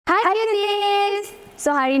Hai sis.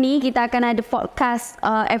 So hari ni kita akan ada podcast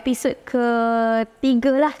episod ke-3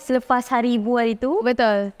 lah selepas hari ibu hari tu.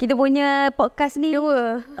 Betul. Kita punya podcast ni 2.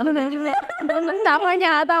 tak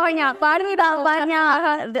banyak. Baru tak banyak.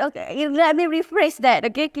 Okay, let me rephrase that.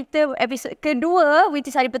 Okay, kita episod kedua,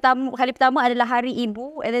 which is hari pertama adalah hari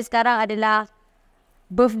ibu, and then sekarang adalah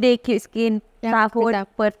birthday Kyut Skin tahun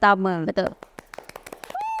pertama. Betul.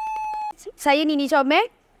 Saya Nini Fathin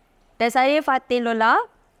dan saya Fathin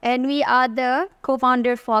Lola. And we are the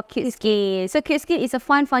co-founder for Kyut Skin. So Kyut Skin is a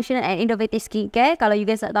fun, functional and innovative skincare. Kalau you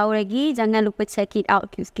guys tak tahu lagi, jangan lupa check it out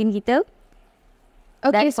Kyut Skin kita.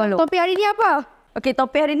 Okay, so topik hari ni apa? Okay,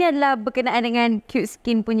 topik hari ni adalah berkenaan dengan Kyut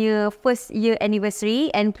Skin punya first year anniversary.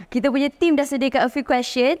 And kita punya team dah sediakan a few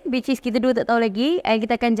question, which is kita dua tak tahu lagi. And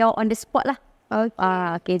kita akan jawab on the spot lah.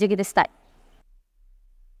 Okay, jom kita start.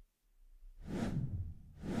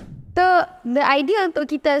 So, the idea untuk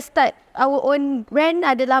kita start our own brand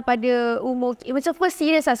adalah pada umur, macam first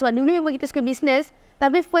serious lah. Sebab dulu memang kita suka business,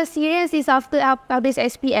 tapi first serious is after habis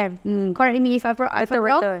SPM. Correct me if I'm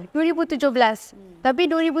wrong. 2017. Tapi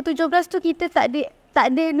 2017 tu kita tak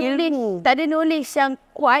ada knowledge yang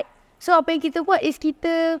kuat. So, apa yang kita buat is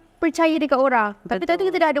kita percaya dekat orang. Tapi tadi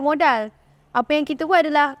kita dah ada modal. Apa yang kita buat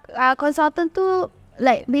adalah consultant tu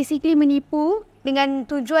like basically menipu dengan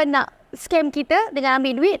tujuan nak scam kita dengan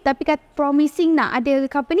ambil duit, tapi promising nak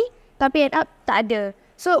ada company, tapi end up tak ada.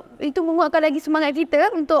 So itu menguatkan lagi semangat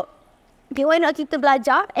kita untuk okay, why not kita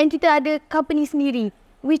belajar and kita ada company sendiri,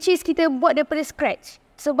 which is kita buat daripada scratch.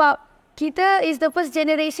 Sebab kita is the first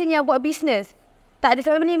generation yang buat business. Tak ada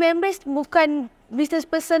family members, bukan business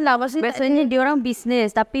person lah. Maksudnya dia orang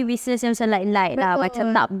business, tapi business yang macam light-light lah.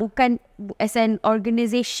 Macam tak, bukan as an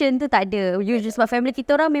organisation tu tak ada. Usually sebab family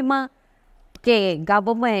kita orang memang okay,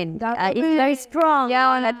 government. It's very strong.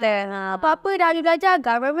 Ya, orang kata. Apa-apa dah habis belajar,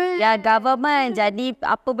 government. Ya, government. Jadi,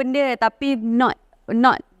 apa benda. Tapi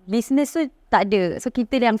not business tu tak ada. So,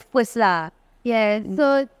 kita yang first lah. Yeah.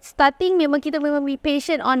 So, starting memang kita be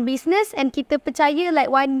patient on business. And kita percaya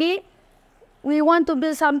like one day, we want to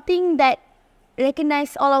build something that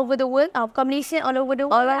recognized all over the world. Combination all over the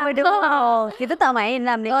world. All over the world. Kita tak main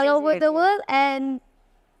lah. All over the world. And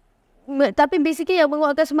tapi basically yang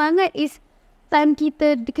menguatkan semangat is time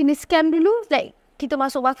kita kena scam dulu, like kita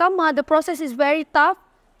masuk mahkamah, the process is very tough.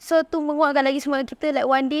 So tu menguatkan lagi semangat kita, like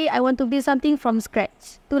one day I want to build something from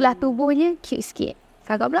scratch. Itulah tubuhnya Kyut Skin.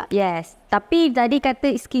 Cakap pula? Yes. Tapi tadi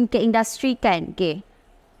kata skincare industry kan, okay.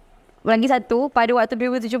 Lagi satu, pada waktu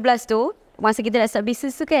 2017 tu, masa kita nak start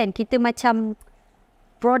business tu kan, kita macam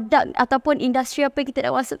produk ataupun industri apa yang kita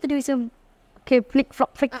nak masuk tu dia macam okay,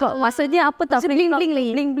 flick-flop. Maksudnya apa tau?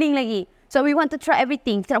 Bling-bling lagi. So we want to try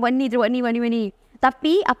everything. Kita nak buat ni.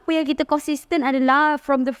 Tapi apa yang kita konsisten adalah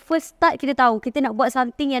from the first start kita tahu kita nak buat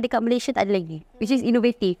something yang dekat Malaysia tak ada lagi, which is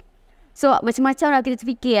innovative. So macam-macam lah kita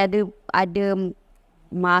terfikir, ada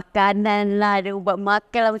makanan lah, ada ubat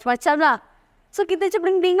makan lah, macam-macam lah. So kita macam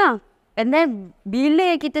bling-bling lah. And then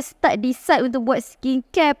bila kita start decide untuk buat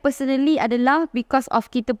skincare personally adalah because of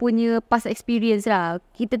kita punya past experience lah.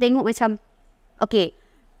 Kita tengok macam okay,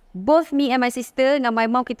 both me and my sister dengan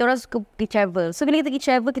my mom, kita orang suka pergi travel. So bila kita pergi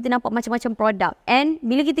travel, kita nampak macam-macam produk. And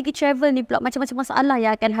bila kita pergi travel ni pula macam-macam masalah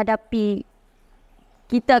yang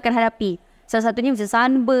kita akan hadapi. Salah satunya macam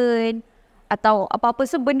sunburn atau apa-apa.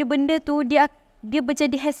 So benda-benda tu dia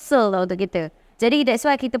menjadi hassle lah untuk kita. Jadi that's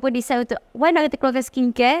why kita pun decide untuk why not kita keluarkan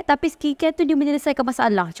skincare, tapi skincare tu dia menyelesaikan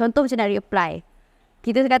masalah. Contoh macam nak reapply.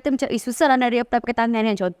 Kita kata macam susah lah nak reapply pakai tangan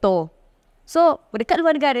kan, contoh. So, dekat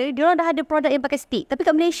luar negara, diorang dah ada produk yang pakai stick. Tapi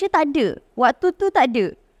kat Malaysia tak ada. Waktu tu tak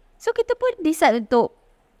ada. So, kita pun decide untuk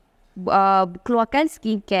keluarkan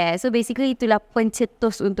skincare. So, basically itulah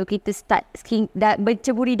pencetus untuk kita start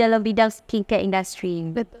berceburi dalam bidang skincare industry.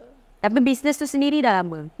 Betul. Tapi bisnes tu sendiri dah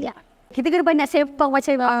lama. Ya. Kita kena banyak sempang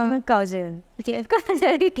macam kau je. Okay, kau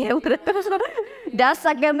jadi camera.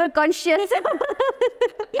 Dasar camera conscious.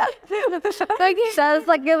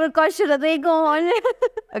 Dasar camera conscious dah tengok.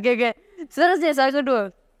 Okay. Seterusnya soalan kedua.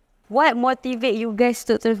 What motivate you guys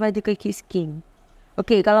to terus maju ke Kyut Skin?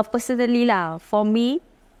 Okay, kalau personally lah, for me,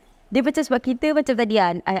 dia macam sebab kita macam tadi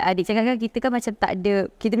kan, adik cakap kan kita kan macam tak ada,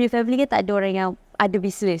 kita punya family kan tak ada orang yang ada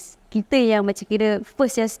business. Kita yang macam kira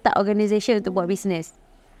first yang start organisation untuk buat business.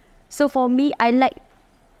 So for me, I like,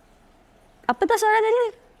 apa tak soalan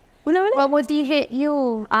tadi? What motivate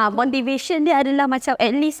you? Motivation dia adalah macam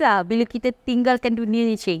at least lah bila kita tinggalkan dunia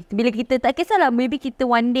ni cik. Bila kita tak kisahlah, maybe kita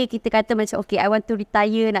one day kita kata macam okay, I want to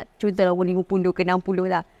retire, nak contoh lah 50 ke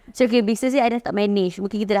 60 lah. So okay, business ni I dah tak manage.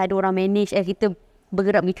 Mungkin kita dah ada orang manage, kita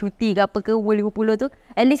bergerak pergi cuti ke apa ke umur 50 tu.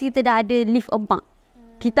 At least kita dah ada leave a mark.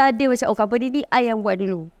 Kita ada macam company ni I yang buat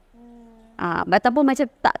dulu. Ataupun macam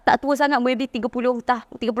tak tua sangat, maybe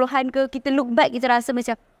 30-an ke, kita look back, kita rasa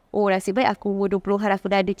macam, oh nasib baik aku umur 20-an aku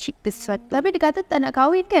dah ada cipta sesuatu. Tapi dia kata tak nak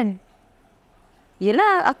kahwin kan?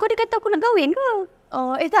 Yelah, aku ada kata aku nak kahwin ke?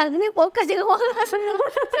 Oh, tak, ni podcast je kau.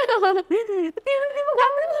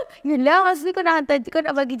 Yelah, maksudnya kau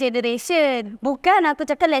nak bagi generation. Bukan, aku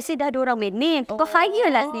cakap let's say dah ada orang manage. Kau hire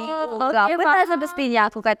lah ni. Apa tak semestinya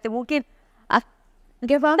aku kata mungkin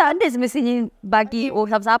Okay, faham? tak ada semestinya bagi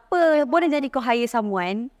siapa-siapa. Boleh jadi kau hire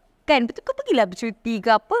someone. Kan, betul kau pergilah bercuti ke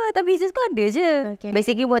apa. Tapi business kau ada je. Okay.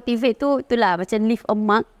 Basically motivate tu, itulah macam leave a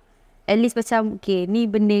mark. At least macam, okay, ni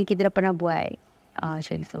benda yang kita dah pernah buat.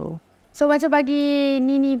 Macam tu. So macam bagi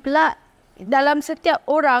Nini pula, dalam setiap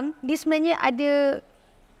orang, dia sebenarnya ada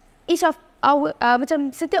each of our, macam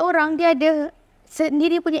setiap orang dia ada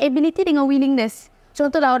sendiri punya ability dengan willingness.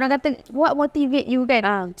 Contohlah orang kata, what motivate you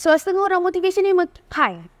kan? So setengah orang motivation ni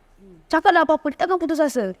high. Cakaplah apa-apa, dia takkan putus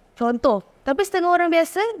asa. Contoh. Tapi setengah orang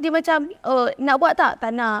biasa, dia macam, nak buat tak?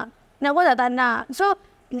 Tak nak. Nak buat tak? Tak nak. So,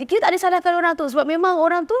 kita tak ada salahkan orang tu. Sebab memang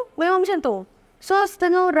orang tu, memang macam tu. So,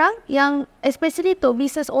 setengah orang yang, especially tu,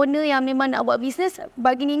 business owner yang memang nak buat business,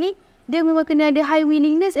 bagi Nini, dia memang kena ada high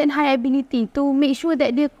willingness and high ability to make sure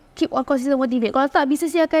that dia keep on consistent motivate. Kalau tak,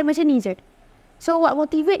 business dia akan macam ni je. So, what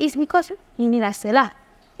motivate is because, Nini rasa lah,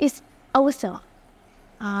 is ourselves.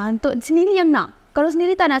 Untuk sendiri yang nak. Kalau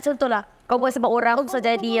sendiri tak nak, contoh lah. Kau buat sebab orang susah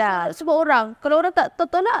jadi lah. Sebab orang. Kalau orang tak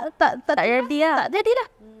tolak, tak jadi lah. Tak jadi lah.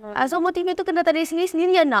 So, motivate tu kena tak dari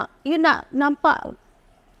sendiri yang nak. You nak nampak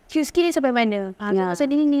Kyut Skin ni sampai mana? So,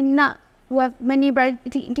 Nini nak buat many brand.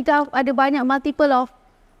 Kita ada banyak multiple of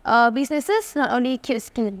businesses, not only Kyut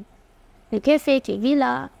Skin. Cafe, Cik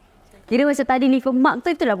Villa. Kira macam tadi leave a mark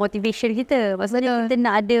tu, itulah motivation kita. Maksudnya kita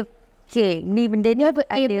nak ada, okay, ni benda ni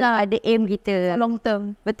ada aim kita. Long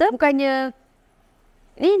term. Betul? Bukannya,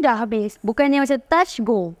 ni dah habis. Bukannya macam touch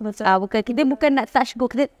go. Kita bukan nak touch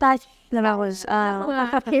go, kita touch Lama.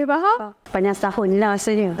 Okay, faham? Panjang setahun lah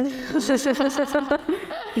maksudnya.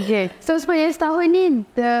 Okay. So sepanjang setahun ni,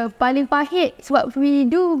 the paling pahit sebab we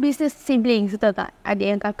do business siblings, betul tak? Adik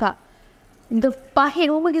yang kakak. The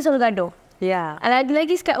pahit pun kita selalu gaduh. Ya.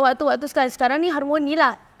 Lagi-lagi waktu-waktu sekarang ni harmoni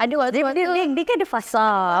lah. Ada waktu-waktu. Dia kan ada fasa.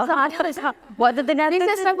 Waktu tengah tu.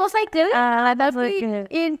 Business life cycle. Tapi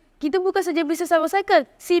kita bukan saja business life cycle.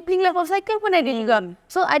 Sibling life cycle pun ada juga.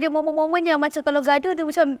 So ada momen-momen yang macam kalau gaduh dia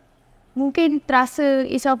macam mungkin terasa,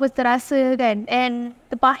 apa terasa kan. And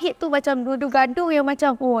terpahit tu macam duduk gaduh yang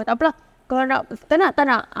macam, tak apalah. Kalau nak, tak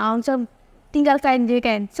nak. Macam tinggalkan je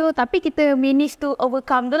kan. So tapi kita manage to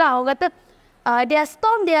overcome tu lah. Orang kata, there's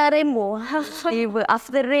storm, there's rainbow.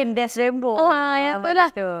 After rain, there's rainbow. Ya betul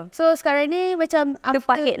lah. So sekarang ni macam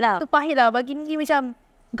terpahit lah. Bagi ni macam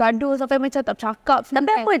gaduh sampai macam tak bercakap.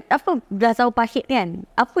 Tapi apa dah tahu pahit kan?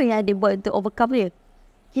 Apa yang ada buat untuk overcome dia?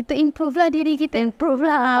 Kita improve lah diri kita.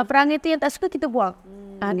 Perangai tu yang tak suka kita buang.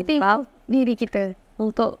 Kita improve diri kita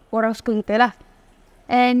untuk orang suka kita lah.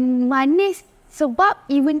 And manis sebab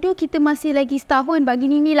even though kita masih lagi setahun bagi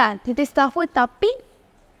Nini lah. Kita setahun tapi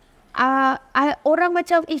orang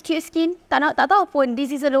macam Kyut Skin tak tahu pun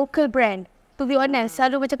this is a local brand. To be honest,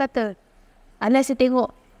 selalu macam kata, unless saya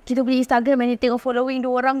tengok kita beli Instagram and tengok following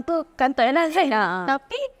dua orang tu kan tak lah kan.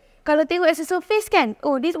 Tapi kalau tengok as a surface kan,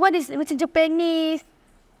 this one is macam Japanese.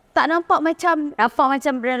 Tak nampak macam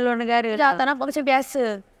brand luar negara lah. Tak nampak macam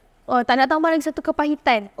biasa. Tak nak tambah lagi satu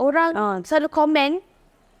kepahitan. Orang selalu komen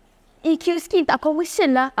Kyut Skin tak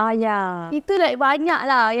komersial lah. Ya. Itu like banyak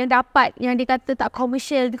lah yang dapat yang dia kata tak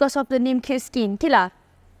komersial because of the name Kyut Skin. Okay lah.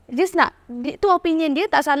 Just nak, itu opinion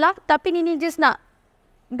dia tak salah. Tapi Nini just nak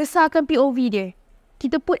besarkan POV dia.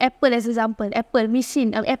 Kita put Apple as example. Apple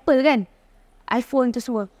machine, Apple kan. iPhone tu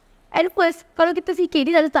semua. At first, kalau kita fikir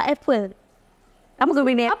dia dah letak Apple. Apa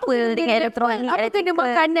kena Apple dengan elektronik? Apa kena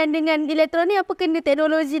makanan dengan elektronik? Apa kena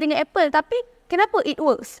teknologi dengan Apple? Tapi kenapa it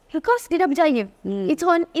works? Because dia dah berjaya.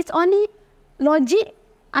 It's only logic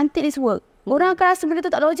until it's work. Orang akan rasa benda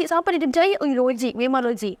tu tak logik. Sampai dia berjaya, logik. Memang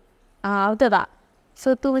logik. Betul tak?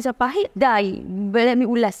 So tu macam pahit. Let me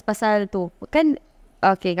ulas pasal tu. Kan,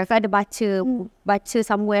 okay, kakak ada baca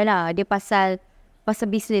somewhere lah. Dia pasal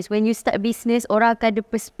business. When you start business, orang akan ada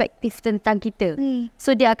perspektif tentang kita.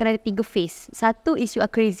 So dia akan ada 3 phase. Satu is you are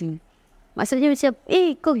crazy. Maksudnya macam,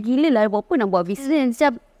 kau gila lah buat apa nak buat business.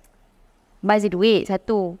 Macam, bazir duit,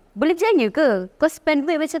 satu. Boleh berjaya ke? Kau spend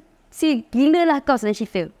duit macam, gila lah kau senang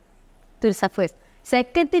cerita. Tu the first.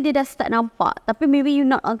 Second tu dia dah start nampak. Tapi maybe you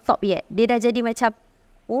not on top yet. Dia dah jadi macam,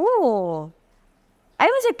 I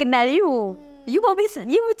macam kenal you. You buat business,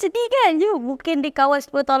 you macam ni kan? You mungkin di kawan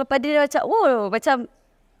 10 tahun lepas dia macam, macam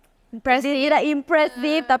impressive. Dia dah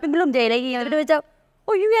impressive tapi belum jaya lagi. Dia macam,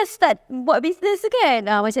 oh you dah start buat business kan?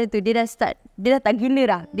 Macam tu, dia dah tak gila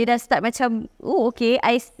dah. Dia dah start macam, oh okay,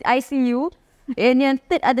 I see you. And yang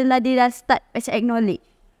third adalah dia dah start macam acknowledge.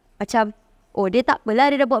 Macam, oh dia tak apalah,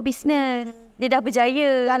 dia dah buat business. Dia dah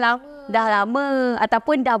berjaya. Dah lama.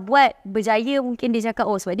 Ataupun dah buat berjaya, mungkin dia cakap,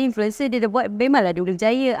 oh sebab dia influencer, dia dah buat, memanglah dia boleh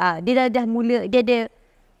berjaya. Dia dah mula, dia ada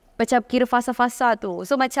macam kira fasa-fasa tu.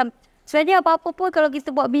 So macam, sebenarnya apa-apa pun kalau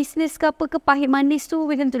kita buat bisnes ke apa ke, pahit manis tu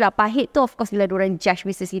macam tu lah. Pahit tu of course bila diorang judge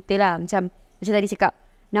bisnes kita lah. Macam tadi cakap,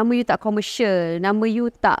 nama you tak commercial, nama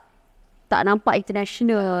you tak nampak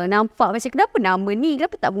international. Nampak macam kenapa nama ni,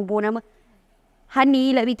 kenapa tak bubuh nama.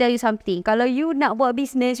 Honey, let me tell you something. Kalau you nak buat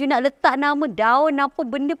bisnes, you nak letak nama daun, apa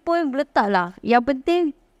benda pun letak lah. Yang penting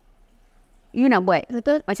you nak buat.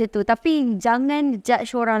 Betul. Macam tu. Tapi jangan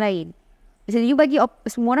judge orang lain. Macam you bagi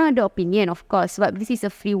semua orang ada opinion of course. Sebab this is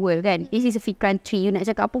a free world kan. This is a free country. You nak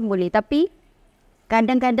cakap apa pun boleh. Tapi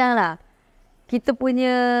kadang-kadang lah kita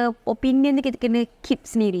punya opinion ni kita kena keep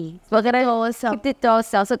sendiri. Sebab kadang-kadang keep it to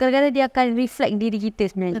ourselves. So kadang-kadang dia akan reflect diri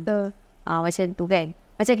kita sebenarnya. Betul. Macam tu kan.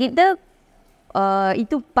 Macam kita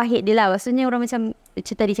itu pahit dia lah. Maksudnya orang macam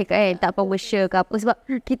tadi cakap kan, tak commercial ke apa. Sebab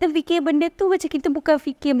kita fikir benda tu macam kita bukan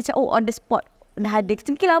fikir macam oh on the spot dah ada.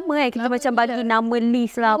 Kita fikir lama kan. Kita macam bagi nama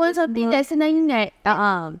list lah. Something that senang ingat.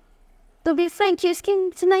 To be frank, Kyut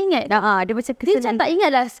Skin senang ingat. Dia macam dia macam tak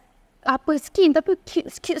ingat lah apa skin, tapi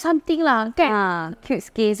cute something lah kan. Kyut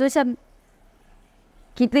Skin. So macam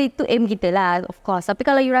kita itu aim kita lah of course. Tapi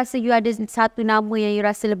kalau you rasa you ada satu nama yang you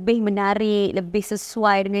rasa lebih menarik, lebih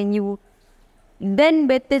sesuai dengan you, then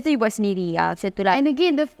better tu you buat sendiri. Macam tu lah. And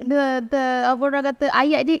again, the apa orang kata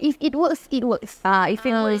ayat dia, if it works, it works. If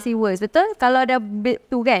it works, it works. Betul? Kalau ada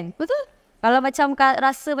tu kan. Betul. Kalau macam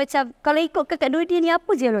rasa macam, kalau ikut kakak dunia ni apa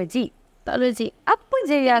je logik? Tak logik. Apa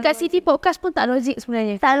je yang kat City Podcast pun tak logik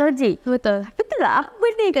sebenarnya. tak logik? Betul. Betul lah. Apa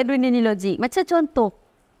benda kat dunia ni logik? Macam contoh,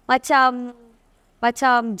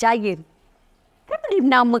 macam Giant. Kenapa dia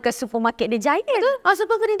namakan supermarket dia Giant? Betul.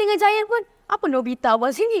 Sebab kena dengan Jangan pun, apa Nobita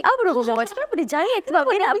buat sini? Apa Nobita buat sini? Kenapa dia Giant? Sebab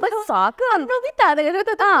dia nak besar ke? Nobita tengah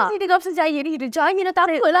sini dengan pasal Jangan ni. Dia Jangan dah tak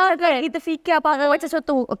apalah kan. Kita fikir apa macam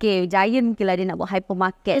contoh. Okay, Giant mungkin lah dia nak buat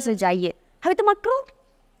hypermarket. So Giant. Hypermarket?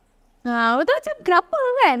 Betul macam kenapa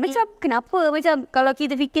kan? Macam kenapa? Macam kalau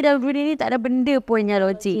kita fikir dalam dunia ni tak ada benda pun yang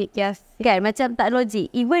logik. Yes. Kan? Macam tak logik.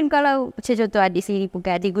 Even kalau macam contoh adik sendiri pun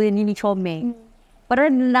kan. Adik guna Nini comel. Padahal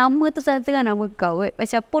nama tu tengah nama kau.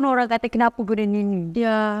 Macam pun orang kata kenapa guna Nini.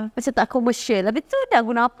 Ya. Macam tak komersial. Habis tu dah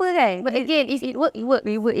guna apa kan? But again, if it work, it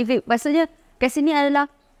work. Maksudnya kat sini adalah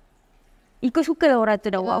ikut suka lah orang tu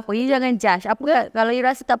dah buat apa. You jangan judge. Apa kalau you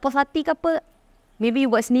rasa tak puas hati ke apa, maybe you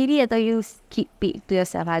buat sendiri atau you keep it to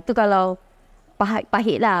yourself. Itu kalau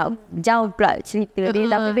pahit lah. Jauh pula cerita dia.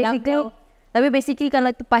 Tapi basically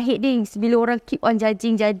kalau tu pahit dia, bila orang keep on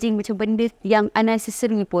judging macam benda yang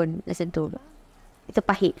unnecessary pun macam tu. Itu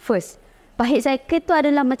pahit first. Pahit second tu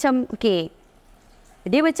adalah macam okay,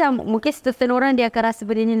 dia macam mungkin certain orang dia akan rasa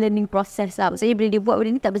benda ni learning process lah. Maksudnya bila dia buat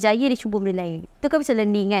benda ni tak berjaya, dia cuba benda lain. Itu kan macam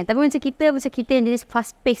learning kan. Tapi macam kita yang jenis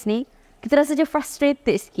fast pace ni, kita rasa je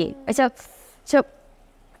frustrated sikit. Macam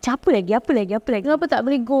apa lagi? Kenapa tak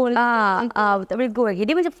boleh go lagi? Tak boleh go lagi.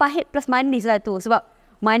 Dia macam pahit plus manis lah tu. Sebab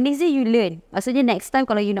manis dia you learn. Maksudnya next time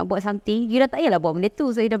kalau you nak buat something, you dah tak payahlah buat benda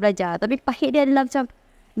tu. So you dah belajar. Tapi pahit dia adalah macam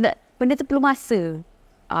benda tu perlu masa.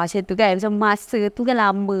 Macam tu kan. Macam masa tu kan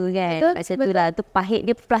lama kan. Betul, macam tu lah. Tu pahit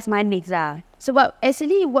dia plus manis lah. Sebab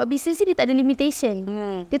actually buat bisnes ni dia tak ada limitation.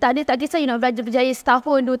 Dia tak kisah you nak belajar berjaya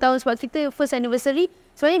setahun, 2 tahun. Sebab kita first anniversary,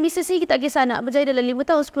 sebenarnya bisnes ni kita tak kisah nak berjaya dalam 5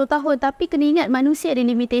 tahun, 10 tahun. Tapi kena ingat manusia ada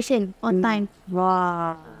limitation on time.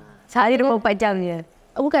 Wah. Sehari 24 jam je.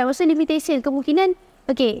 Bukan, maksudnya limitation. Kemungkinan,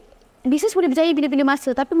 okay, bisnes boleh berjaya bila-bila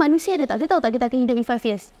masa. Tapi manusia ada tak? Dia tahu tak kita akan hidup in 5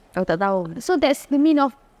 years? Oh, tak tahu. So that's the mean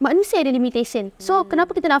of manusia ada limitation. So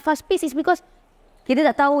kenapa kita nak fast pace is because kita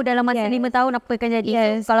tak tahu dalam masa 5 tahun apa akan jadi.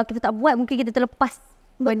 So, kalau kita tak buat, mungkin kita terlepas.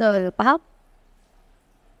 Betul. Faham?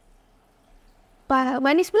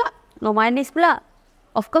 Manis pula? Manis pula.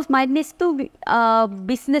 Of course, manis tu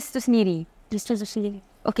business tu sendiri. Business tu sendiri.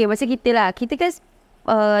 Okay, macam kita lah. Kita kan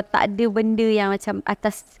tak ada benda yang macam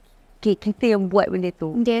atas kita yang buat benda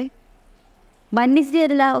tu. Okay. Manis dia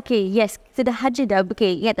adalah, okay, yes, kita dah hajar dah.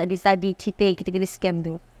 Okay, ingat tak dia tadi cerita kita kena scam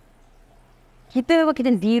tu. Kita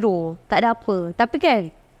zero, tak ada apa. Tapi kan,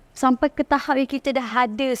 sampai ke tahap yang kita dah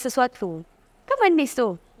ada sesuatu. Kan manis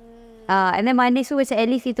tu. And then manis tu macam at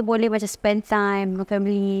least kita boleh macam spend time dengan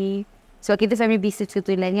family. Sebab kita family business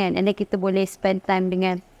kebetulan kan. And then kita boleh spend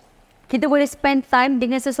time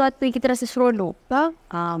dengan sesuatu yang kita rasa seronok.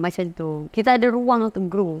 Macam tu. Kita ada ruang untuk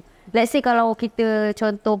grow. Let's say kalau kita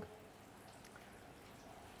contoh,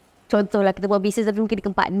 Contohlah kita buat bisnes tapi mungkin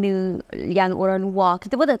dengan partner yang orang luar.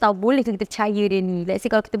 Kita pun tak tahu boleh ke kita percaya dia ni. Let's say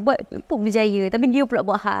kalau kita buat pun berjaya tapi dia pula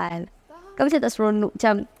buat hal. Kan macam tak seronok.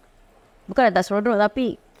 Macam bukanlah tak seronok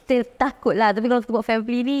tapi kita takut lah. Tapi kalau kita buat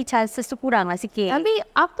family ni chances tu kurang lah sikit. Tapi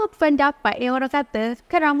apa pendapat yang orang kata,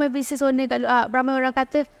 kan ramai business owner ramai orang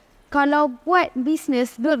kata kalau buat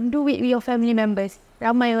business don't do it with your family members.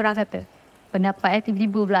 Ramai orang kata. Pendapat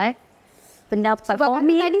tiba-tiba pula pendapat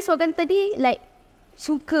sebab tadi like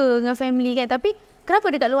suka dengan family kan. Tapi kenapa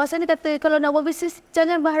dekat luar sana kata kalau nak buat bisnes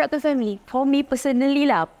jangan berharapkan family? For me personally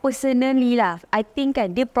lah, I think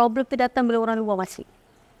kan dia problem tu datang bila orang luar masuk.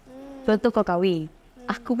 Contoh kau kahwin,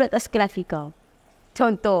 aku pula tak suka lelaki kau.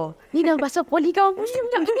 Contoh. Ni dah pasal poligami.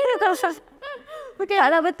 Okay, tak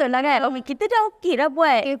lah, betul lah kan. Kita dah okey dah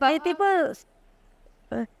buat. Tiba-tiba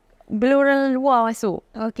bila orang luar masuk.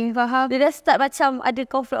 Okay, faham. Dia dah start macam ada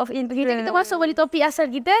conflict of interest. Kita masuk balik topik asal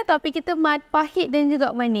kita. Tapi kita pahit dan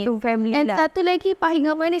juga manis. Tu family and lah. satu lagi pahit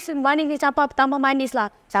dengan manis. Manis ni tambah manis lah.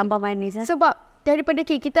 Tambah manis lah. Sebab daripada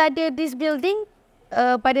kita ada this building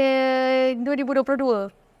pada 2022.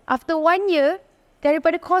 After 1 year,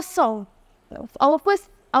 daripada kosong.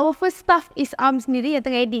 Our first staff is Am sendiri yang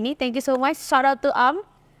tengah edit ni. Thank you so much. Shout out to Am.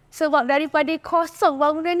 Sebab daripada kosong,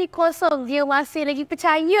 bangunan ni kosong, dia masih lagi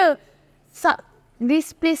percaya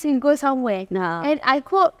this place will go somewhere. Nah. And I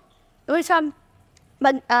quote, macam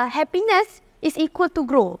happiness is equal to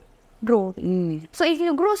grow. So if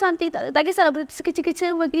you grow something, tak kisahlah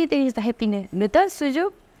sekecil-kecil bagi dia is the happiness. Betul,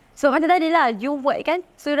 setuju. So macam tadi lah, you buat kan,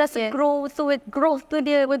 so rasa growth, so growth tu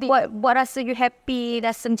dia buat rasa you happy,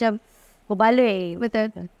 rasa macam berbaloi.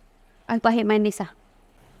 Betul. Pahit manis lah.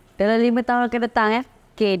 Dalam 5 tahun akan datang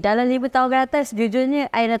Okay, dalam 5 tahun akan datang,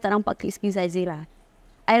 sejujurnya I dah tak nampak Kyut Skin saja lah.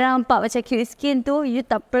 I dah nampak macam Kyut Skin tu, you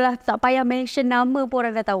tak payah mention nama pun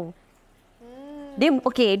orang dah tahu. Dia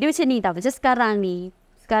macam ni tau. Macam sekarang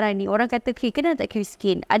ni orang kata, kenapa tak Kyut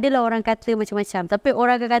Skin? Adalah orang kata macam-macam. Tapi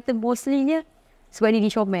orang akan kata mostlynya sebab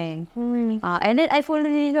Nini Fathin. And then I follow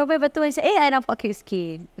Nini Fathin, lepas tu macam, I nampak Kyut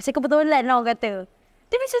Skin. Macam kebetulan lah orang kata.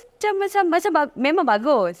 Dia macam memang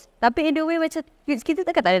bagus. Tapi in the way macam Kyut Skin tu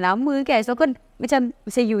takkan tak ada nama kan. So kan macam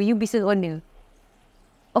you business owner.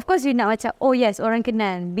 Of course you nak macam, oh yes orang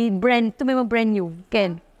kenal. Brand tu memang brand new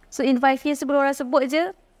kan. So in 5 years sebelum orang sebut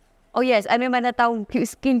je, oh yes I memang dah tahu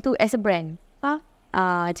Kyut Skin tu as a brand.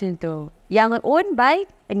 Macam tu. Yang owned by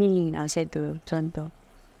Nini macam tu contoh.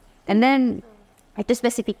 And then itu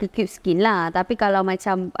spesifik ke Kyut Skin lah. Tapi kalau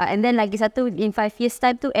macam and then lagi satu in 5 years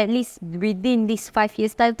time tu, at least within this 5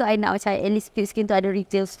 years time tu I nak macam at least Kyut Skin tu ada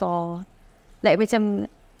retail store. Like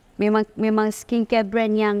macam memang skincare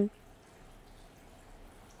brand yang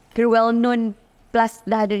well known plus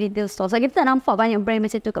dah ada retail store. So kita tak nampak banyak brand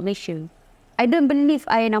macam tu kat Malaysia. I don't believe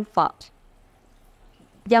I nampak.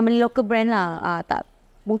 Yang beli local brand lah. Tak.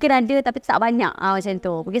 Mungkin ada tapi tak banyak macam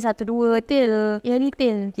tu. Mungkin 1-2 retail. Yang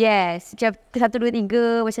retail? Yes. Macam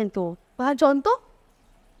 1-2-3 macam tu. Faham contoh?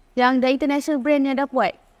 Yang dah international brand yang dah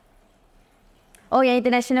buat? Oh, yang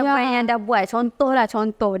international brand yang dah buat. Contoh.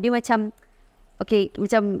 Dia macam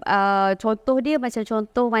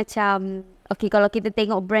contoh macam kalau kita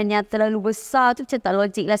tengok brand yang terlalu besar tu macam tak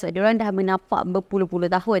logik lah. Sebab diorang dah menampak berpuluh-puluh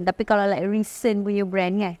tahun. Tapi kalau like recent punya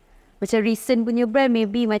brand kan, macam recent punya brand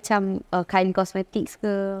maybe macam Kind Cosmetics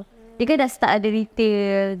ke. Dia kan dah start ada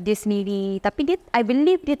retail dia sendiri. Tapi I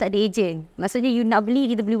believe dia tak ada agent. Maksudnya you nak beli,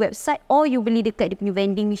 kita beli website, or you beli dekat dia punya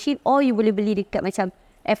vending machine, or you boleh beli dekat macam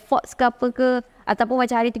Efforts ke apa ke. Ataupun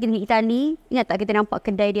macam hari tu kita pergi Itali, ingat tak kita nampak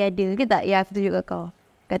kedai dia ada ke tak? Ya, aku tunjuk kat kau.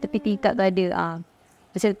 Kat tepi tingkap tu ada.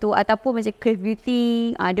 Macam tu. Ataupun macam Crave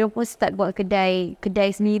Beauty, dia pun start buat kedai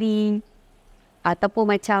sendiri.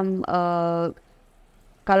 Ataupun macam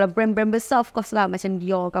kalau brand-brand besar of course lah, macam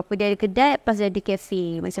Dior ke apa, dia ada kedai plus dia ada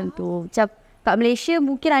cafe macam tu. Macam kat Malaysia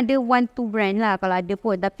mungkin ada 1-2 brand lah kalau ada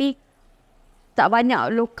pun, tapi tak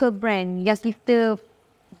banyak local brand yang kita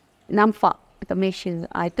nampak kat Malaysia.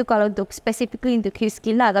 Itu kalau untuk specifically untuk Kyut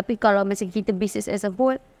Skin lah. Tapi kalau macam kita business as a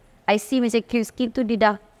whole, I see macam Kyut Skin tu dia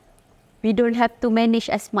dah, we don't have to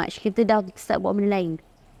manage as much. Kita dah start buat benda lain.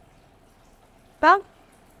 Faham?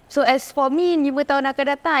 So as for me, 5 tahun akan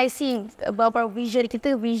datang, I see beberapa vision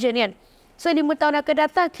kan. So 5 tahun akan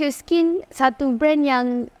datang, Kyut Skin satu brand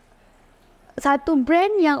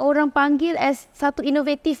yang orang panggil as satu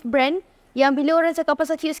innovative brand. Yang bila orang cakap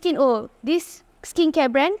pasal Kyut Skin, oh this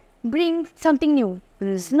skincare brand bring something new.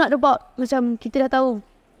 It's not about macam kita dah tahu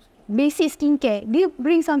basic skincare. Dia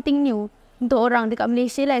bring something new untuk orang dekat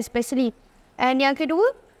Malaysia lah especially. And yang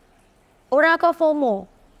kedua, orang akan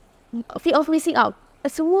FOMO, fear of missing out.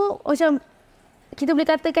 Semua macam kita boleh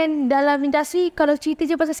katakan dalam industri kalau cerita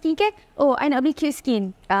je pasal skincare, oh I nak beli Kyut Skin.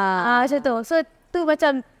 Macam tu. So tu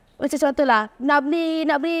macam macam contohlah, nak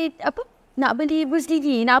beli apa? Nak beli brush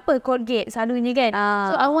gigi, nak apa? Colgate selalunya kan.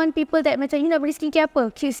 So I want people that macam, you nak beli skincare apa?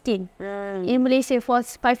 Kyut Skin. In Malaysia for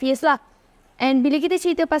 5 years lah. And bila kita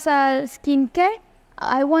cerita pasal skincare,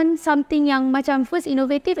 I want something yang macam first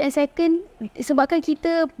innovative and second sebabkan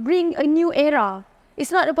kita bring a new era. It's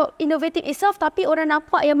not about innovative itself, tapi orang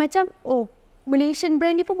nampak yang macam, oh, Malaysian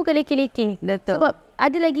brand ni pun bukan leke-leke. Betul. Sebab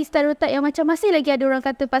ada lagi stereotype yang macam masih lagi ada orang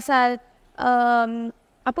kata pasal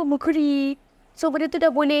mercury. So benda tu dah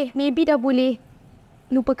boleh, maybe dah boleh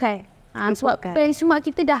lupakan. Sebab benchmark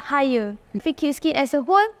kita dah higher. Tapi Kyut Skin as a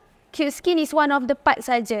whole, Kyut Skin is one of the part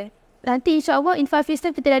saja. Nanti insyaAllah in 5 years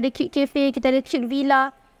time kita dah ada Kyut Cafe, kita ada Kyut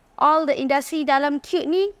Villa. All the industry dalam Kyut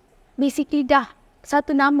ni basically dah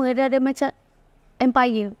satu nama, dah ada macam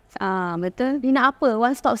empire. Betul. Dia nak apa?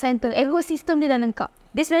 One stop center. Ekosistem dia dah lengkap.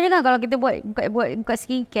 Dia sebenarnya kan kalau kita buat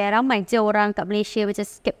skincare, ramai je orang kat Malaysia macam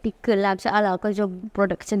skeptical lah. Macam alah kalau jual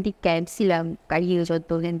produk kecantikan, mestilah kaya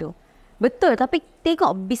contoh kan tu. Betul, tapi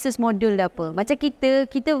tengok business model dia apa. Macam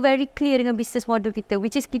kita very clear dengan business model kita.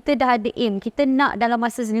 Which is kita dah ada aim. Kita nak dalam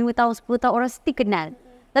masa 5 tahun, 10 tahun orang mesti kenal.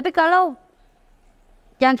 Tapi kalau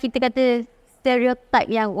yang kita kata stereotype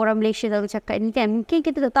yang orang Malaysia selalu cakap ni kan, mungkin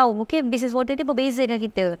kita tak tahu, mungkin business model dia berbeza dengan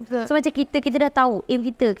kita. Betul. So macam kita dah tahu aim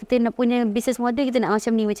kita nak punya business model, kita nak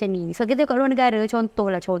macam ni. So kita kat luar negara,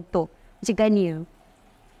 contoh macam Gania,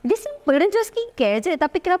 dia simple dan jual skincare je.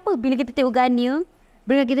 Tapi kenapa bila kita tengok Gania,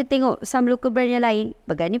 bila kita tengok some local brand yang lain,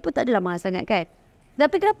 Gania pun tak adalah mahal sangat kan,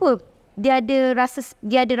 tapi kenapa dia ada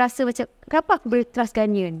rasa macam, kenapa aku boleh trust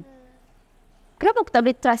Gania ni? Kenapa aku tak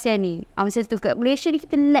boleh trust yang ni? Macam tu kat Malaysia ni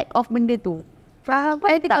kita lack of benda tu. Faham?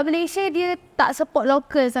 Kat Malaysia dia tak support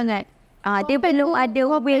local sangat. Dia belum ada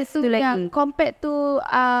ways tu lagi. Compared to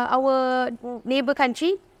our neighbour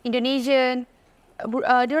country, Indonesian,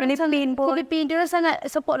 Philippines, dia sangat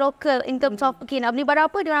support local in terms of, okay, nak beli barang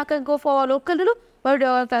apa, dia akan go for local dulu, baru dia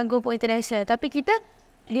akan go for international. Tapi kita,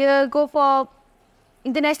 dia go for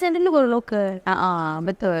international dulu, go local.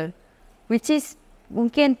 Betul. Which is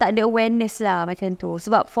mungkin tak ada awareness lah macam tu.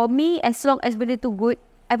 Sebab for me, as long as benda tu good,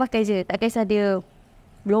 I pakai je. Tak kisah dia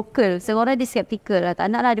local. Seorang dia skeptical lah. Tak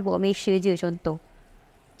nak lah dia buat Malaysia je contoh.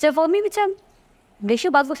 Macam for me macam, Malaysia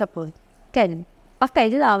bagus apa? Kan? Pakai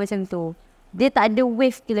je lah macam tu. Dia tak ada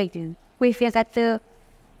wave tu lagi. Wave yang kata,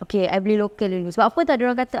 okay, I beli local dulu. Sebab apa tak ada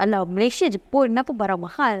orang kata, alah Malaysia je pun, kenapa barang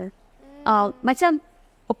mahal? Macam,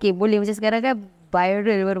 okay boleh macam sekarang kan,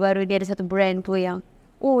 viral baru-baru dia ada satu brand tu yang,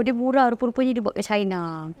 oh dia murah, rupa-rupanya dia buat ke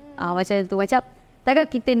China. Macam tu. Macam takkan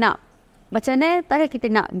kita nak, macam mana takkan kita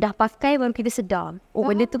nak dah pakai baru kita sedar, oh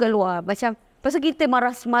benda tu kat luar. Macam pasal kita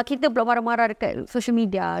marah, kita pula marah-marah dekat social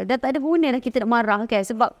media. Dah tak ada guna dah kita nak marah kan.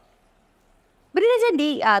 Sebab benda dah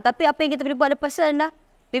jadi. Tapi apa yang kita boleh buat lepas tu adalah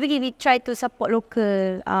maybe we try to support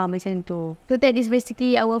local. Macam tu. So that is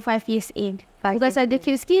basically our 5 years aim. Bukan sahaja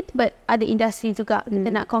Kyut Skin, but ada industri juga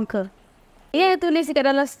kita nak conquer. Dia tulis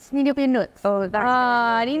dekat dalam Nini punya notes.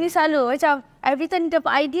 Nini selalu macam every time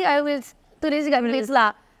dapat idea, I will tulis dekat notes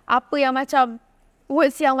lah. Apa yang macam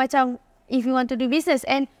words yang macam if you want to do business.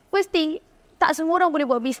 And first thing, tak semua orang boleh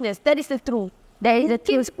buat business. That is the truth. That is the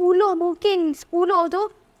truth. Mungkin 10 tu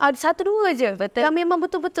ada 1-2 je. Betul. Yang memang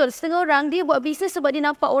betul-betul. Setengah orang dia buat business sebab dia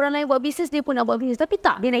nampak orang lain buat business, dia pun nak buat business. Tapi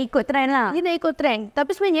tak. Dia nak ikut trend lah. Dia nak ikut trend.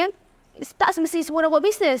 Tapi sebenarnya tak semestinya semua orang buat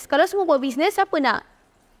business. Kalau semua buat business, siapa nak?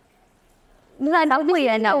 Siapa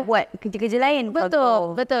yang nak buat kerja-kerja lain?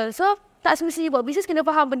 Betul. So, tak semestinya buat bisnes, kena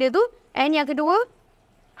faham benda tu. And yang kedua,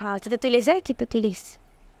 kita tulis.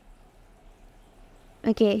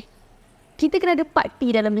 Okay. Kita kena ada part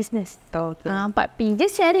P dalam bisnes. Part P.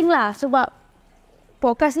 Just sharing lah. Sebab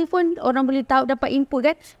podcast ni pun orang boleh tahu, dapat info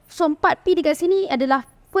kan. So, part P dekat sini adalah,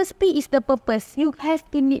 first P is the purpose. You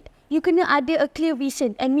kena ada a clear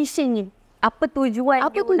vision and mission ni. Apa tujuan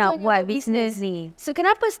you nak buat bisnes ni? So,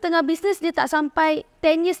 kenapa setengah bisnes dia tak sampai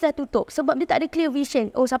 10 years dah tutup? Sebab dia tak ada clear vision.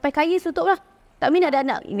 Oh, sampai kaya tutup lah. Tak minat ada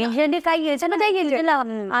anak. Vision dia kaya. Macam mana kaya je lah.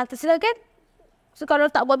 Terserah kan? So, kalau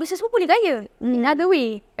tak buat bisnes pun boleh kaya. In other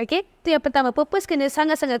way. Okay? Itu yang pertama. Purpose kena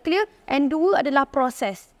sangat-sangat clear. And dua adalah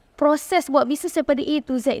proses. Proses buat bisnes daripada A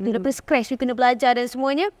to Z. Daripada scratch. You kena belajar dan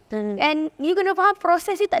semuanya. And you kena faham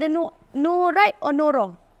proses ni tak ada no right or no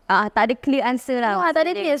wrong. Tak ada clear answer lah. Tak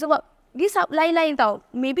ada clear. Sebab dia lain-lain tau.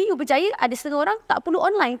 Maybe you berjaya, ada setengah orang tak perlu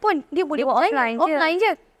online pun. Dia boleh buat offline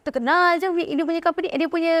je. Terkenal je dia punya company,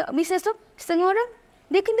 dia punya business tu. Setengah orang,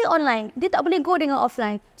 dia kena online. Dia tak boleh go dengan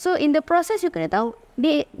offline. So in the process, you kena tahu,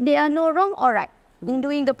 there are no wrong or right in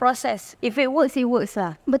doing the process. If it works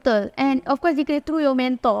lah. Betul. And of course, you kena through your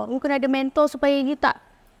mentor. You kena ada mentor supaya you tak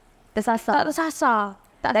tersasar.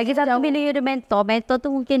 Lagi satu, bila you ada mentor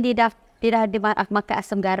tu mungkin dia dah ada makan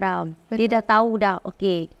asam garam. Betul. Dia dah tahu dah,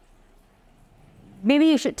 okay, maybe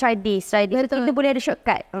you should try this. Betul. Kita boleh ada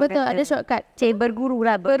shortcut. Betul, ada shortcut. Berguru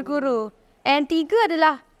lah. Berguru. And 3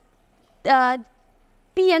 adalah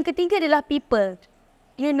P yang ketiga adalah people.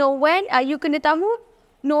 You know when, you kena tahu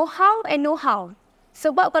know how and know how.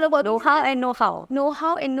 Sebab kalau buat Know how and know how. know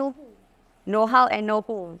how and know who. Know how and know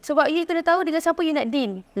who. Sebab you kena tahu dengan siapa you nak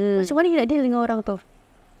deal. Macam mana you nak deal dengan orang tu.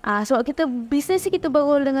 Sebab kita business ni kita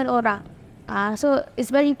bergaul dengan orang. So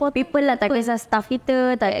it's very important. People lah, tak kisah staff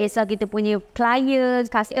kita, tak kisah kita punya client,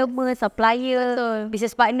 customer, supplier, Betul.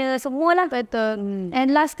 business partner, semualah. Betul.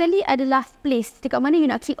 And last sekali adalah place. Dekat mana you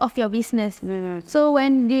nak kick off your business. So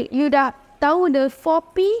when you dah tahu the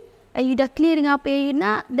 4P and you dah clear dengan apa yang you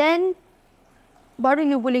nak, then baru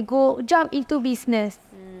you boleh jump into business.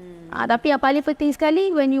 Tapi yang paling penting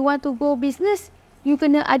sekali, when you want to go business, you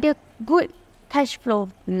kena ada good cash flow.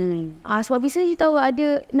 Sebab business you tahu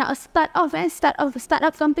ada nak start up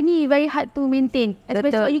company very hard to maintain.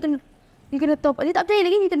 Especially you kena top. Dia tak percaya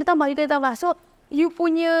lagi, you kena tambah. So you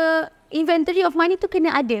punya inventory of money tu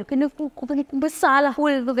kena ada, kena besar lah.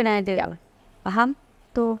 Full tu kena ada. Faham?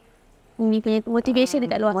 Tu ini punya motivation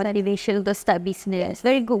dekat luar. Motivation untuk start business.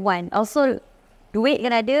 Very good one. Also, duit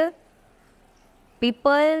kena ada.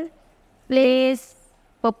 People, place,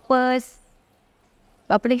 purpose.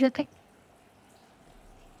 Apa lagi cakap?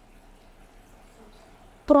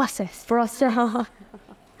 Proses.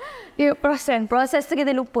 Proses tu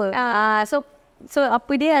kita lupa. So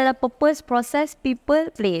apa dia adalah purpose, process,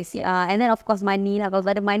 people, place. And then of course money lah. Kalau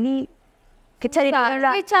tak ada money, cari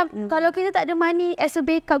macam kalau kita tak ada money as a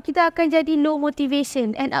backup, kita akan jadi low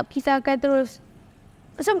motivation. End up kita akan terus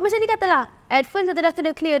macam dia katalah, at first kita dah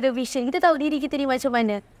kena clear the vision. Kita tahu diri kita ni macam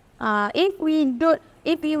mana. If we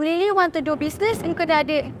really want to do business, you kena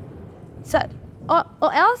ada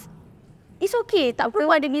or else it's okay, tak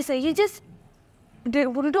perlu ada business. You just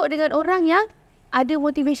duduk dengan orang yang ada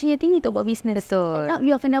motivation yang tinggi untuk buat business. Betul.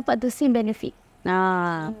 You akan dapat the same benefit.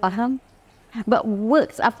 Faham? But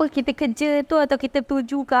works, apa kita kerja tu atau kita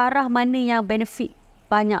tuju ke arah mana yang benefit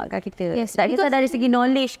banyak kat kita. Yes, tak kisah dari segi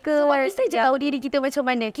knowledge ke. Kita je tahu diri kita macam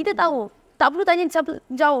mana. Kita tahu. Tak perlu tanya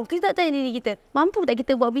jauh. Kita tak tanya diri kita. Mampu tak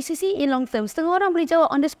kita buat bisnes ni in long term? Setengah orang boleh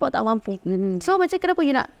jawab on the spot tak mampu. So macam kenapa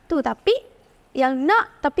you nak tu? Tapi yang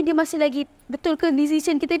nak, tapi dia masih lagi betul ke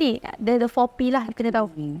decision kita ni? The 4P lah kena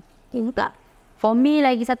tahu. Tak. For me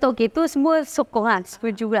lagi satu, tu semua sokong lah.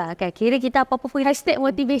 Setuju lah. Kira kita apa-apa pun.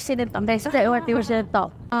 #motivation top. #motivation top.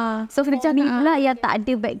 So macam ni pula yang tak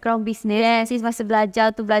ada background business. Since masa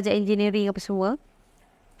belajar engineering apa semua.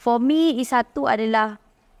 For me, satu adalah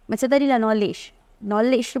macam tadi lah knowledge.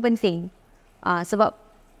 Knowledge tu penting. Sebab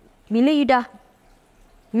bila you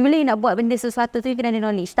nak buat benda sesuatu tu, you kena ada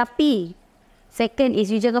knowledge. Tapi second is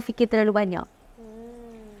you jangan fikir terlalu banyak.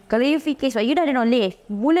 Kalau you fikir sebab you dah ada knowledge,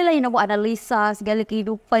 mulalah you nak buat analisa segala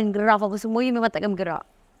kehidupan, graf apa semua, you memang takkan bergerak.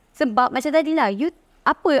 Sebab macam tadi lah, you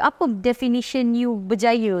apa definition you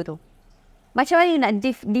berjaya tu? Macam mana you nak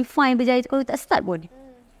define berjaya tu kalau you tak start pun?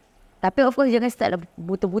 Tapi of course jangan start lah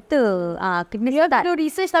buta-buta. Kena start. You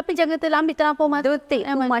research tapi jangan terlampau masa. Don't take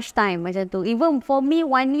too much time macam tu. Even for me,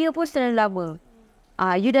 1 year pun terlalu lama.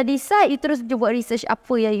 You dah decide, you terus buat research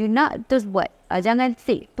apa yang you nak, terus buat. Jangan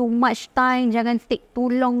take too much time, jangan take too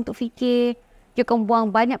long untuk fikir. You akan buang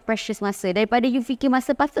banyak precious masa. Daripada you fikir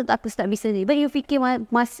masa patut tak aku start business ni. Baik you fikir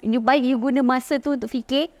you guna masa tu untuk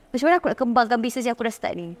fikir, macam mana aku nak kembangkan business yang aku dah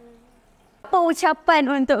start ni. Apa ucapan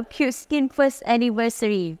untuk Kyut Skin first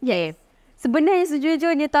anniversary? Sebenarnya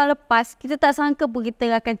sejujurnya tahun lepas, kita tak sangka pun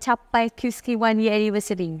kita akan capai Kyut Skin 1 year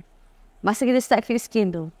anniversary. Masa kita start Kyut Skin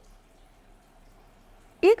tu.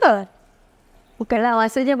 Iya ke? Bukanlah,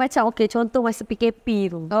 maksudnya macam contoh masa PKP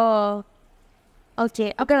tu.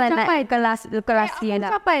 Okay. Bukanlah nak kalasi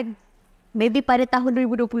lah. Kapan? Maybe pada tahun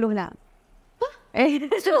 2020 lah.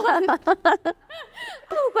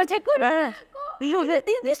 Kau cakap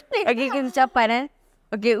display. Ucapan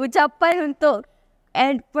ucapan untuk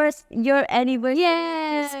first year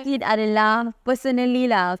anniversary. Skin adalah personally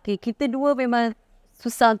lah. Kita dua memang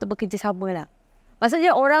susah untuk bekerjasama lah.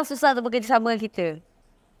 Maksudnya orang susah untuk bekerjasama dengan kita.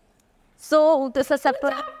 So untuk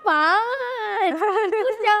sesiapa Ucapan.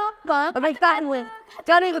 Kau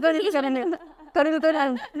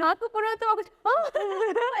betul. Aku pernah tu aku.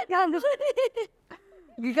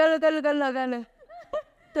 Kalau.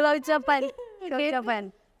 Itulah ucapan.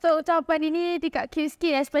 So ucapan ini dekat Kyut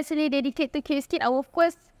Skin, especially dedicated to Kyut Skin. Our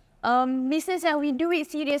first business yang we do it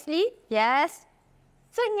seriously. Yes.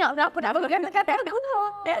 Senyap dah apa kata aku.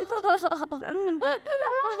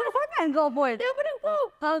 Kan kau pun. Dia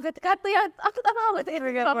kata yang aku tak faham.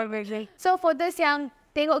 So for those yang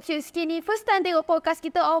tengok Kyut Skin ni, first time tengok podcast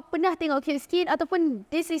kita, pernah tengok Kyut Skin ataupun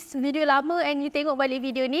this is video lama and you tengok balik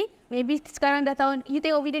video ni, maybe sekarang dah you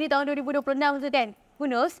tengok video ni tahun 2026 tu kan, who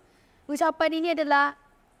knows. Ucapan ini adalah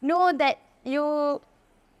know that you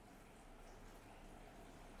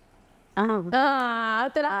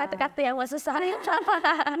itulah kata-kata yang buat susah ni.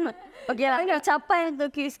 Okay lah, ucapan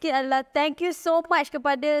untuk Kyut Skin adalah thank you so much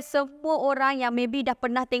kepada semua orang yang maybe dah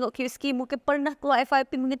pernah tengok Kyut Skin, mungkin pernah keluar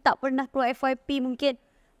FYP, mungkin tak pernah keluar FYP, mungkin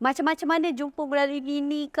macam-macam mana jumpa melalui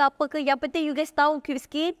Nini ke apa ke. Yang penting you guys tahu Kyut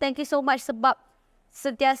Skin, thank you so much sebab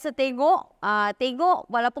sentiasa tengok.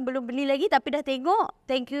 Tengok walaupun belum beli lagi tapi dah tengok.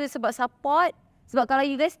 Thank you sebab support. Sebab kalau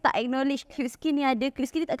you guys tak acknowledge Kyut Skin ni ada, Kyut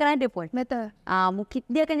Skin ni tak akan ada pun. Betul. Mungkin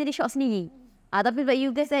dia akan jadi shock sendiri. Tapi sebab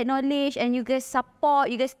you guys acknowledge and you guys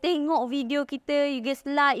support, you guys tengok video kita, you guys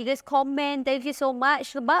like, you guys comment, thank you so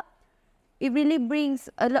much sebab it really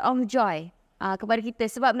brings a lot of joy kepada kita.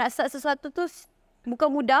 Sebab nak start sesuatu tu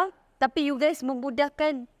bukan mudah, tapi you guys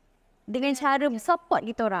memudahkan dengan cara support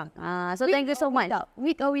kita orang. So thank you so much.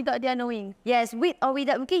 With or without their knowing. Yes, with or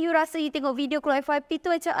without. Mungkin you rasa you tengok video keluar FYP tu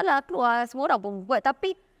macam alah keluar, semua orang pun buat.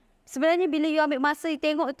 Tapi sebenarnya bila you ambil masa you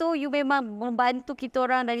tengok tu, you memang membantu kita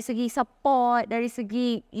orang dari segi support, dari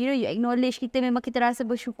segi you acknowledge kita, memang kita rasa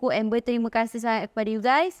bersyukur and berterima kasih sangat kepada you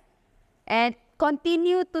guys. And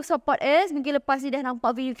continue to support us. Mungkin lepas ni dah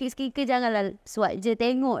nampak video Kyut Skin ke, janganlah suat je,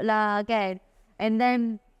 tengok lah kan. And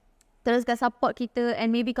then teruskan support kita, and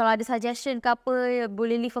maybe kalau ada suggestion ke apa,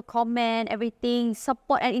 boleh leave a comment, everything.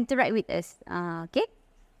 Support and interact with us. Okay?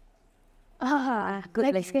 Good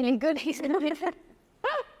sekali.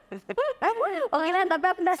 Okay lah, tapi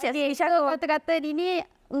apa dah siap kata-kata ni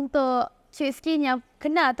untuk Kyut Skin yang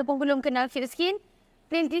kenal ataupun belum kenal Kyut Skin.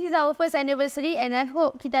 This is our first anniversary and I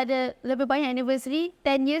hope kita ada lebih banyak anniversary.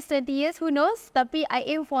 10 years, 20 years, who knows. Tapi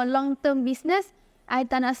I aim for long term business. I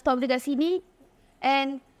tak nak stop dekat sini.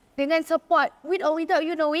 And dengan support, with or without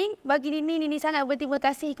you knowing, bagi Nini sangat berterima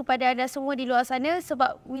kasih kepada anda semua di luar sana.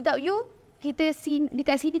 Sebab without you, kita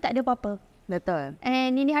dekat sini tak ada apa-apa. Betul.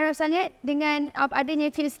 And Nini harap sangat dengan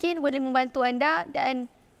adanya Kyut Skin boleh membantu anda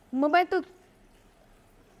dan membantu.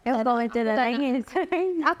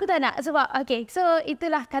 Aku tak nak sebab okay. So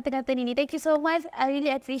itulah kata-kata Nini. Thank you so much. I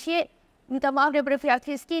really appreciate. Minta maaf daripada pihak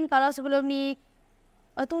Kyut Skin kalau sebelum ni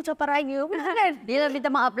tu ucapan raya kan. Dia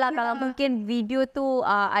minta maaf lah kalau mungkin video tu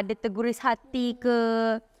ada terguris hati ke,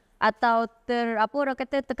 atau apa orang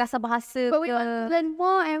kata terkasar bahasa. But we want to learn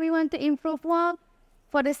more and we want to improve more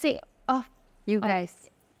for the sake of you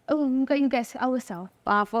guys. Bukan you guys, ourselves.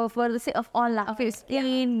 For the sake of all lah. Kyut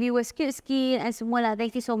Skin, viewers Kyut Skin and semua lah.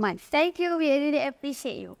 Thank you so much. Thank you, we really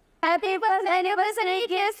appreciate you. Happy birthday anniversary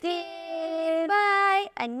Kyut Skin.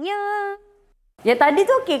 Bye. Annyeong. Ya tadi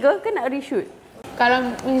tu okey ke? Kan nak reshoot?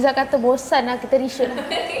 Kalau Miza kata bosan lah, kita reshoot.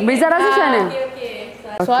 Miza rasa macam mana? Okay.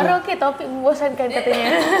 Suara okey, topik membosankan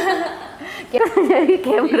katanya. Jadi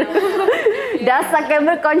kamera. Dasar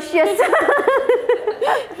kamera conscious.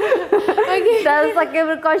 Okay. Dasar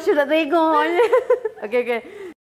kamera conscious tak tengok. Okay.